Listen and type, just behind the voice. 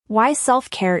Why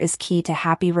self-care is key to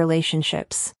happy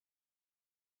relationships.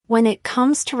 When it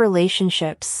comes to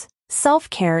relationships,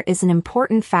 self-care is an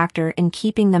important factor in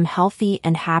keeping them healthy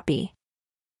and happy.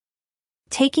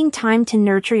 Taking time to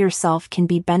nurture yourself can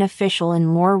be beneficial in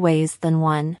more ways than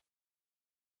one.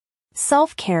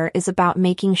 Self-care is about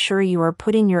making sure you are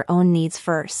putting your own needs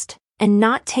first, and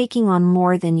not taking on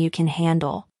more than you can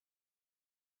handle.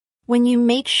 When you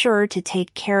make sure to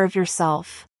take care of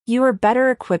yourself, you are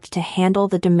better equipped to handle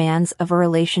the demands of a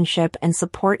relationship and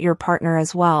support your partner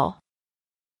as well.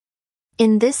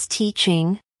 In this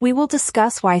teaching, we will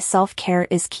discuss why self-care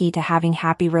is key to having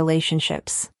happy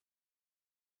relationships.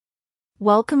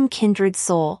 Welcome, kindred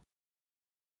soul.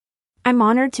 I'm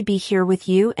honored to be here with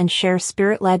you and share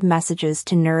spirit-led messages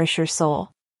to nourish your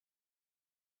soul.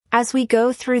 As we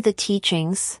go through the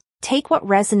teachings, take what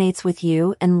resonates with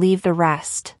you and leave the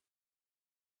rest.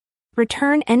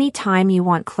 Return anytime you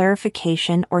want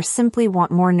clarification or simply want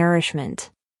more nourishment.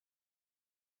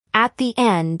 At the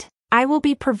end, I will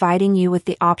be providing you with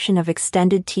the option of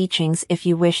extended teachings if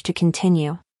you wish to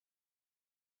continue.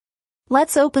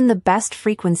 Let's open the best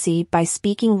frequency by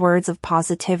speaking words of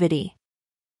positivity.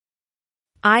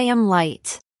 I am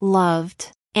light,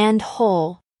 loved, and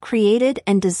whole, created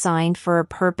and designed for a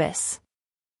purpose.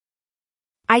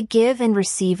 I give and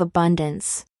receive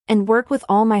abundance, and work with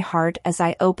all my heart as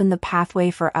I open the pathway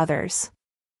for others.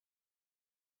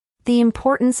 The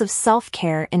importance of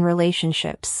self-care in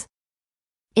relationships.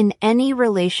 In any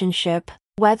relationship,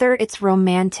 whether it's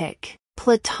romantic,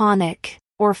 platonic,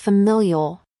 or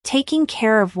familial, taking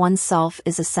care of oneself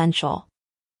is essential.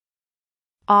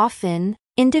 Often,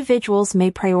 individuals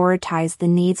may prioritize the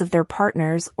needs of their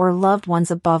partners or loved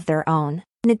ones above their own,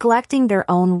 neglecting their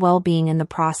own well-being in the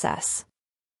process.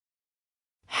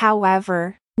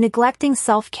 However, neglecting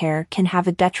self-care can have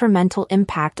a detrimental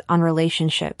impact on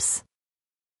relationships.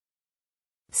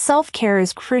 Self-care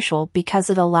is crucial because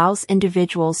it allows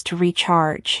individuals to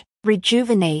recharge,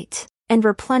 rejuvenate, and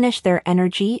replenish their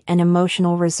energy and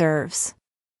emotional reserves.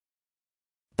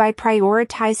 By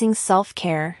prioritizing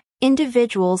self-care,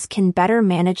 individuals can better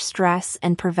manage stress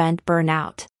and prevent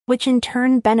burnout, which in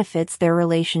turn benefits their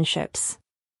relationships.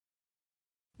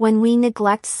 When we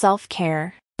neglect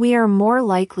self-care, we are more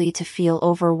likely to feel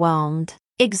overwhelmed,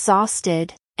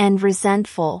 exhausted, and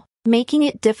resentful, making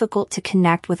it difficult to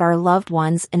connect with our loved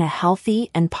ones in a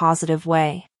healthy and positive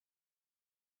way.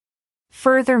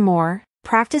 Furthermore,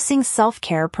 practicing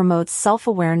self-care promotes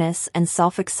self-awareness and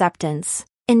self-acceptance,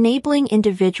 enabling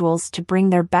individuals to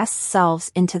bring their best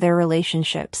selves into their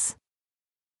relationships.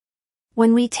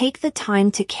 When we take the time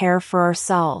to care for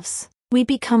ourselves, we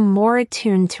become more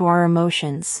attuned to our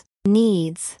emotions,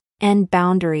 needs, and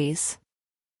boundaries.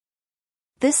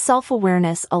 This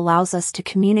self-awareness allows us to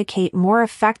communicate more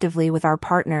effectively with our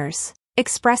partners,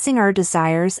 expressing our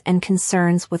desires and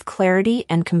concerns with clarity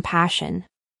and compassion.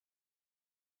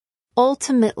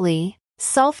 Ultimately,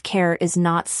 self-care is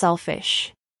not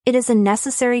selfish. It is a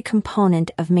necessary component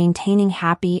of maintaining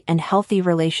happy and healthy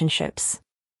relationships.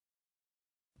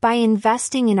 By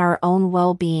investing in our own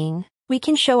well-being, we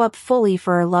can show up fully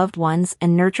for our loved ones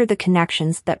and nurture the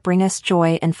connections that bring us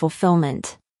joy and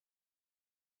fulfillment.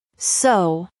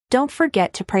 So, don't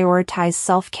forget to prioritize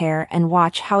self-care and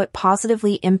watch how it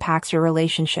positively impacts your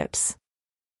relationships.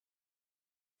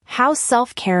 How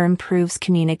self-care improves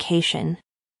communication.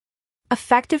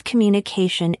 Effective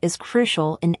communication is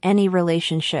crucial in any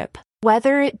relationship,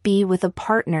 whether it be with a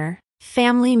partner,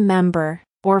 family member,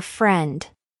 or friend.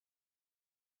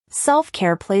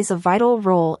 Self-care plays a vital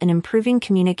role in improving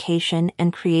communication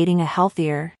and creating a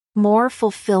healthier, more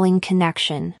fulfilling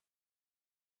connection.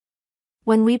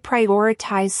 When we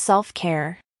prioritize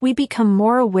self-care, we become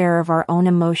more aware of our own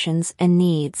emotions and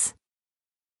needs.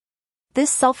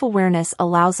 This self-awareness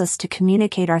allows us to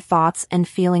communicate our thoughts and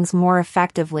feelings more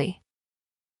effectively.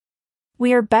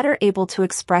 We are better able to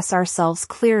express ourselves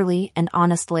clearly and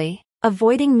honestly,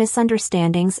 avoiding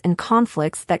misunderstandings and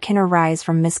conflicts that can arise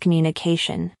from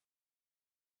miscommunication.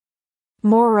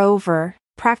 Moreover,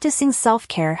 practicing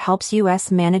self-care helps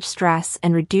us manage stress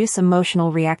and reduce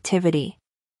emotional reactivity.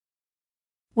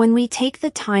 When we take the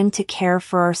time to care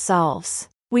for ourselves,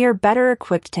 we are better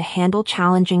equipped to handle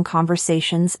challenging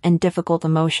conversations and difficult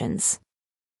emotions.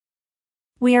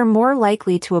 We are more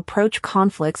likely to approach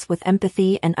conflicts with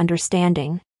empathy and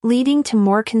understanding, leading to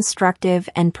more constructive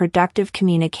and productive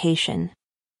communication.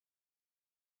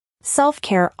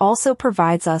 Self-care also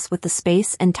provides us with the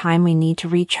space and time we need to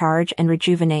recharge and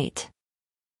rejuvenate.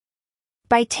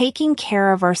 By taking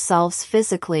care of ourselves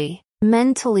physically,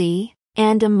 mentally,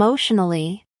 and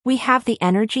emotionally, we have the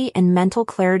energy and mental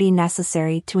clarity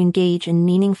necessary to engage in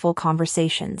meaningful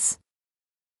conversations.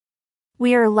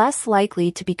 we are less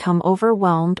likely to become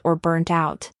overwhelmed or burnt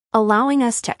out, allowing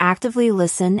us to actively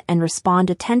listen and respond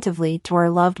attentively to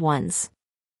our loved ones.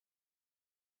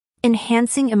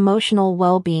 Enhancing emotional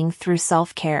well-being through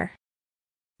self-care.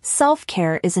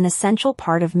 Self-care is an essential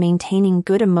part of maintaining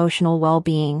good emotional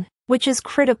well-being, which is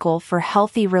critical for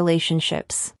healthy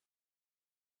relationships.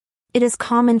 It is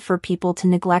common for people to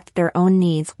neglect their own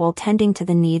needs while tending to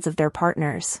the needs of their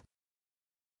partners.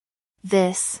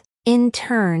 This, in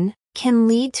turn, can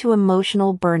lead to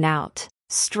emotional burnout,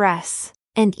 stress,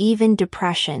 and even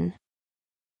depression.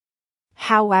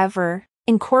 However,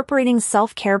 incorporating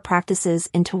self-care practices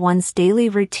into one's daily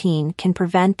routine can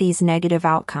prevent these negative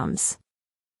outcomes.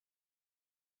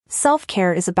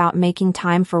 Self-care is about making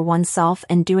time for oneself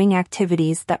and doing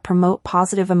activities that promote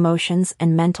positive emotions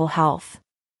and mental health.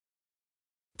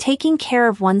 Taking care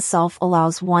of oneself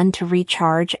allows one to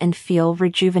recharge and feel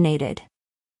rejuvenated.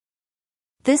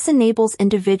 This enables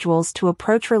individuals to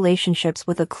approach relationships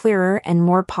with a clearer and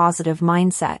more positive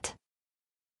mindset.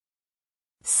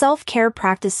 Self-care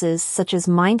practices such as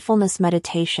mindfulness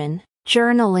meditation,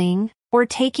 journaling, or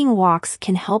taking walks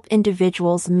can help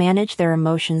individuals manage their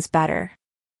emotions better.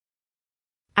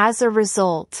 As a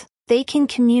result, they can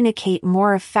communicate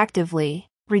more effectively,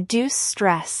 reduce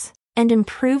stress, and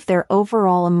improve their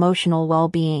overall emotional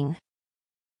well-being.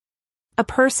 A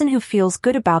person who feels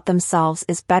good about themselves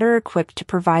is better equipped to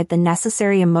provide the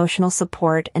necessary emotional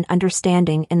support and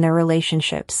understanding in their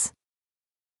relationships.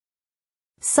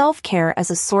 Self-care as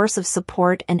a source of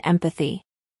support and empathy.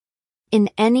 In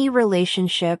any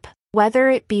relationship, whether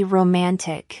it be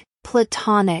romantic,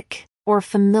 platonic, or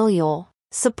familial,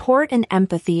 support and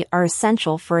empathy are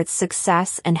essential for its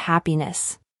success and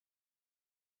happiness.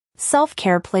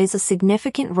 Self-care plays a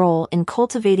significant role in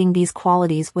cultivating these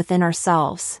qualities within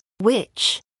ourselves,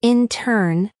 which, in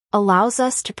turn, allows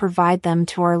us to provide them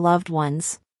to our loved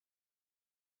ones.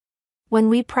 When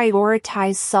we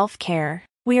prioritize self-care,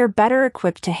 we are better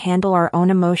equipped to handle our own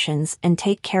emotions and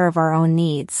take care of our own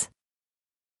needs.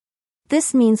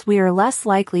 This means we are less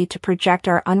likely to project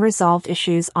our unresolved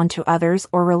issues onto others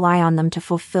or rely on them to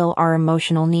fulfill our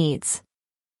emotional needs.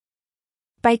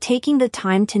 By taking the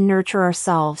time to nurture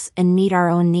ourselves and meet our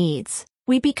own needs,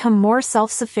 we become more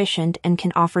self-sufficient and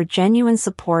can offer genuine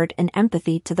support and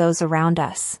empathy to those around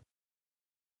us.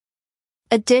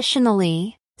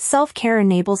 Additionally, self-care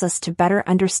enables us to better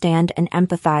understand and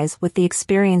empathize with the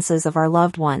experiences of our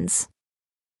loved ones.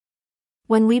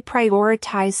 When we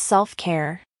prioritize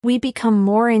self-care, we become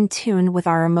more in tune with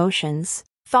our emotions,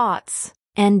 thoughts,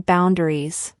 and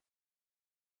boundaries.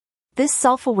 This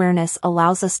self-awareness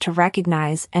allows us to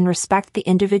recognize and respect the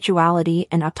individuality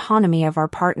and autonomy of our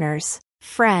partners,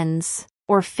 friends,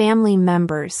 or family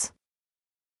members.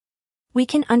 We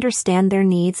can understand their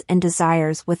needs and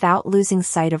desires without losing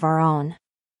sight of our own.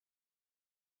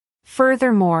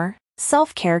 Furthermore,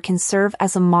 self-care can serve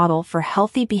as a model for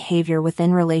healthy behavior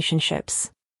within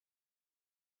relationships.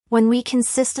 When we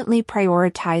consistently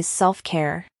prioritize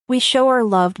self-care, we show our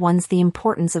loved ones the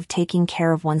importance of taking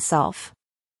care of oneself.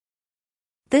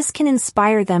 This can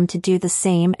inspire them to do the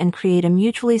same and create a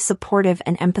mutually supportive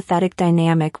and empathetic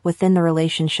dynamic within the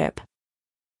relationship.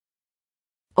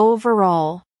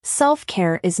 Overall,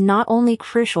 self-care is not only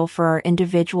crucial for our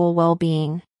individual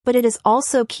well-being, but it is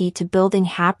also key to building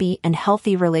happy and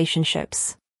healthy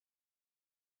relationships.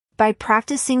 By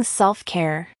practicing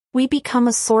self-care, we become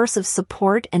a source of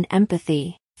support and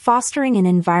empathy, fostering an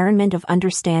environment of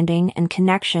understanding and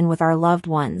connection with our loved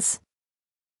ones.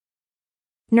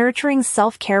 Nurturing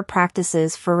self-care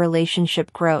practices for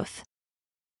relationship growth.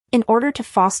 In order to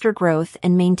foster growth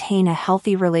and maintain a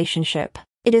healthy relationship,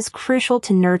 it is crucial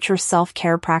to nurture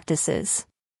self-care practices.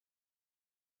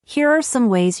 Here are some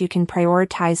ways you can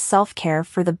prioritize self-care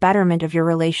for the betterment of your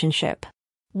relationship.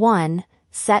 1.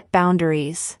 Set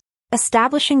boundaries.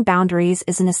 Establishing boundaries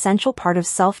is an essential part of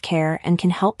self-care and can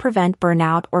help prevent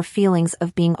burnout or feelings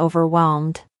of being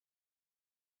overwhelmed.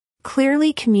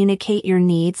 Clearly communicate your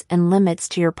needs and limits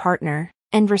to your partner,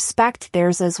 and respect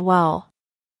theirs as well.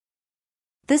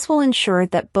 This will ensure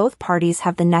that both parties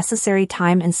have the necessary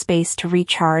time and space to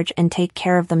recharge and take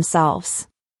care of themselves.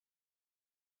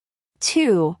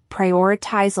 2.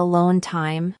 Prioritize alone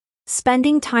time.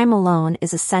 Spending time alone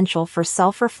is essential for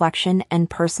self-reflection and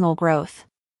personal growth.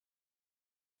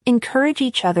 Encourage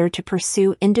each other to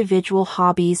pursue individual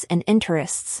hobbies and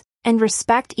interests, and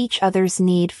respect each other's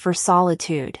need for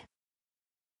solitude.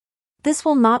 This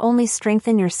will not only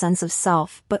strengthen your sense of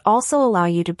self but also allow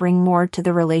you to bring more to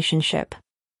the relationship.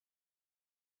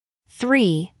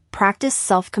 3. Practice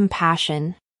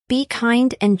self-compassion. Be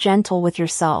kind and gentle with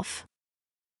yourself.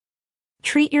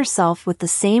 Treat yourself with the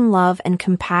same love and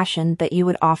compassion that you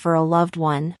would offer a loved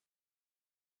one.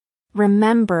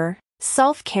 Remember,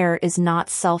 self-care is not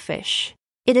selfish.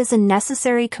 It is a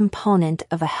necessary component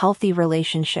of a healthy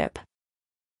relationship.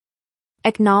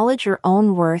 Acknowledge your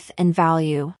own worth and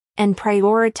value, and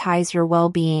prioritize your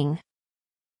well-being.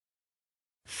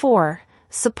 4.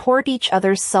 Support each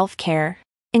other's self-care.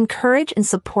 Encourage and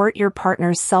support your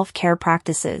partner's self-care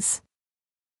practices.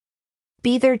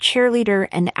 Be their cheerleader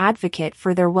and advocate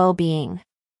for their well-being.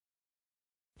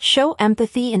 Show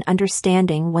empathy and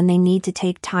understanding when they need to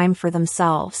take time for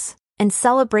themselves, and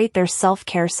celebrate their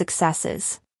self-care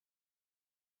successes.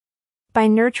 By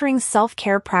nurturing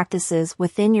self-care practices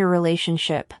within your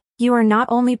relationship, you are not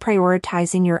only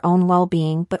prioritizing your own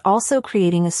well-being but also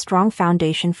creating a strong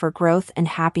foundation for growth and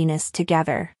happiness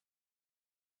together.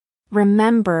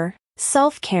 Remember,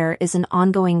 self-care is an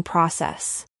ongoing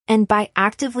process, and by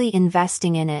actively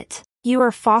investing in it, you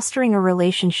are fostering a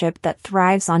relationship that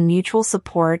thrives on mutual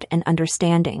support and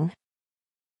understanding.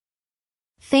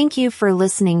 Thank you for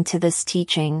listening to this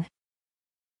teaching.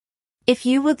 If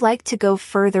you would like to go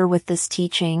further with this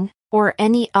teaching, or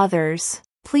any others,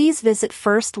 please visit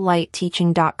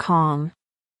firstlightteaching.com.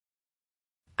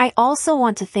 I also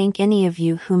want to thank any of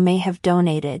you who may have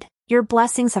donated. Your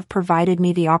blessings have provided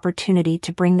me the opportunity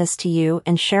to bring this to you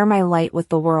and share my light with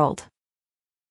the world.